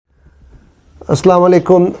Assalamu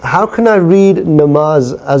alaikum. How can I read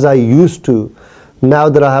namaz as I used to now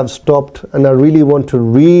that I have stopped and I really want to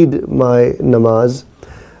read my namaz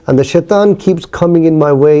and the shaitan keeps coming in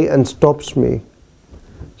my way and stops me?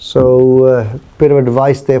 So a bit of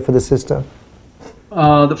advice there for the sister.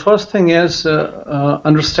 The first thing is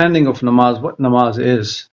understanding of namaz, what namaz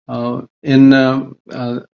is. In a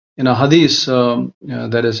hadith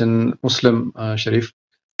that is in Muslim Sharif,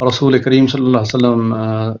 Rasul Kareem Sallallahu Alaihi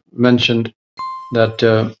Wasallam mentioned that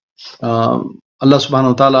Allah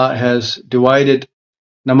Subhanahu wa Taala has divided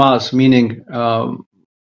namaz, meaning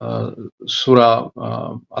Surah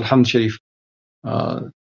Al-Hamd Sharif,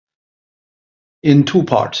 in two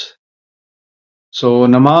parts. So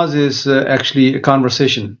namaz is actually a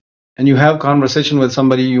conversation, and you have conversation with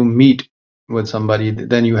somebody, you meet with somebody,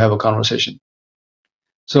 then you have a conversation.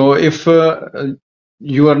 So if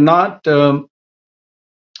you are not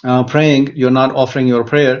praying, you're not offering your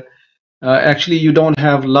prayer, actually you don't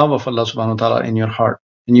have love of Allah subhanahu wa ta'ala in your heart,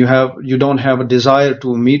 and you don't have a desire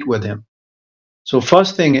to meet with him. So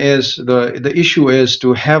first thing is the issue is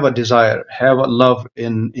to have a desire, have a love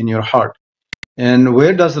in your heart. And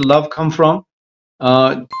where does the love come from?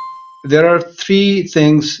 There are three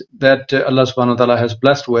things that Allah subhanahu wa ta'ala has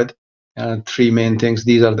blessed with, three main things.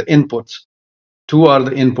 These are the inputs. Two are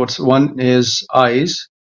the inputs. One is eyes.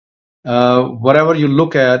 Whatever you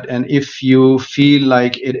look at, and if you feel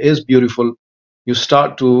like it is beautiful, you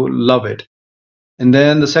start to love it. And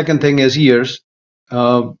then the second thing is ears.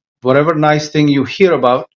 Whatever nice thing you hear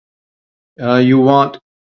about, you want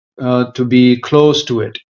to be close to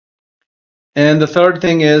it. And the third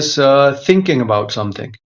thing is thinking about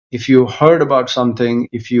something. If you heard about something,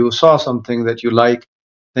 if you saw something that you like,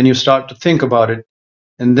 then you start to think about it,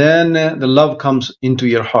 and then the love comes into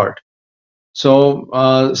your heart. So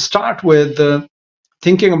start with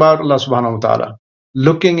thinking about Allah subhanahu wa ta'ala,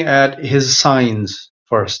 looking at his signs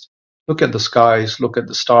first. Look at the skies, look at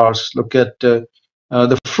the stars, look at the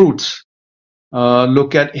fruits,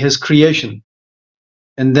 look at his creation,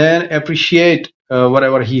 and then appreciate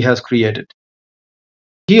whatever he has created.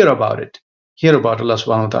 Hear about it. Hear about Allah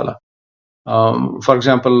subhanahu wa ta'ala. For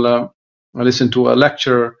example, listen to a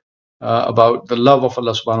lecture about the love of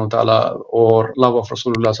Allah subhanahu wa ta'ala or love of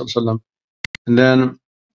Rasulullah sallallahu alaihi wasallam. And then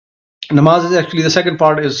namaz is actually, the second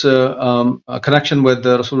part is a connection with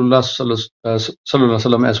Rasulullah sallallahu alaihi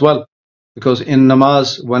wasallam as well. Because in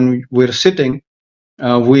namaz, when we're sitting,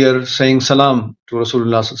 we are saying salam to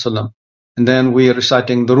Rasulullah sallallahu alaihi wasallam. And then we are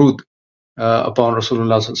reciting durood upon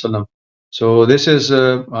Rasulullah sallallahu alaihi wasallam. So this is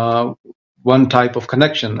one type of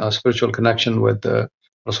connection, a spiritual connection with Rasulullah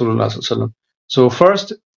sallallahu alaihi wasallam. So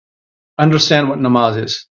first, understand what namaz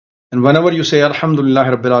is, and whenever you say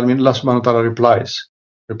Alhamdulillah Rabbil Alameen, Allah subhanahu wa ta'ala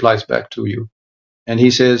replies back to you, and he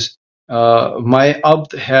says, my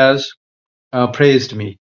abd has praised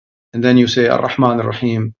me, and then you say Ar-Rahman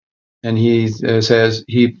Ar-Rahim, and he says,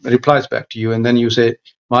 he replies back to you, and then you say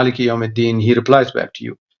Maliki Yawmiddin, he replies back to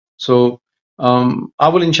you. So I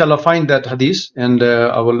will inshallah find that hadith, and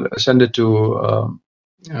I will send it to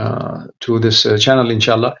this channel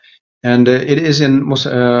inshallah, and it is in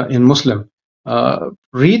Muslim.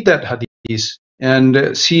 Read that hadith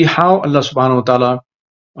and see how Allah subhanahu wa ta'ala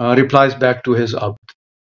replies back to his abd.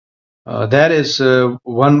 That is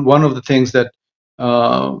one of the things that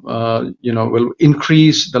will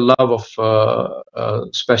increase the love of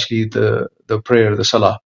especially the prayer, the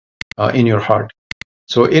salah in your heart.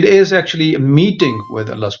 So it is actually a meeting with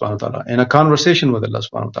Allah subhanahu wa ta'ala and a conversation with Allah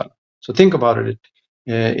subhanahu wa ta'ala. So think about it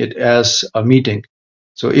as a meeting.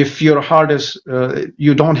 So if your heart is,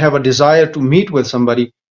 you don't have a desire to meet with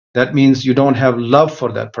somebody, that means you don't have love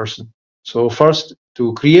for that person. So first,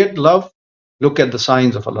 to create love, look at the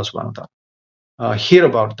signs of Allah subhanahu wa ta'ala. Hear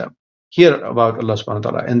about them. Hear about Allah subhanahu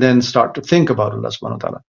wa ta'ala, and then start to think about Allah subhanahu wa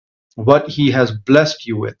ta'ala. What he has blessed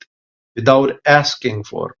you with without asking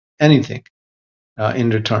for anything in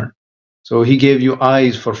return. So he gave you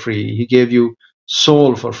eyes for free. He gave you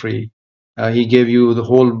soul for free. He gave you the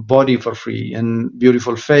whole body for free, and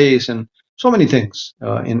beautiful face, and so many things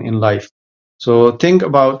in life. So think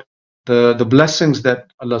about the blessings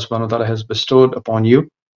that Allah subhanahu wa ta'ala has bestowed upon you,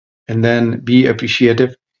 and then be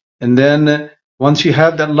appreciative. And then once you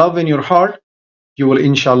have that love in your heart, you will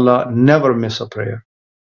inshallah never miss a prayer.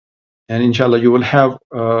 And inshallah you will have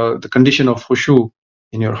the condition of khushu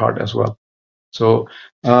in your heart as well. So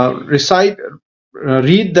read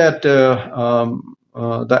that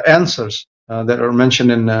the answers that are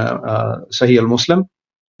mentioned in Sahih al-Muslim,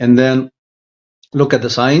 and then look at the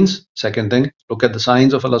signs. Second thing, look at the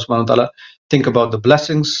signs of Allah subhanahu wa ta'ala. Think about the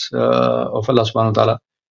blessings of Allah subhanahu wa ta'ala,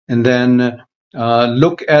 and then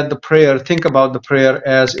look at the prayer, think about the prayer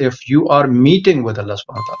as if you are meeting with Allah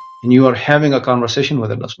subhanahu wa ta'ala and you are having a conversation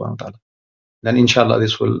with Allah subhanahu wa ta'ala. Then inshallah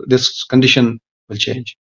this condition will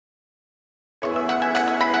change.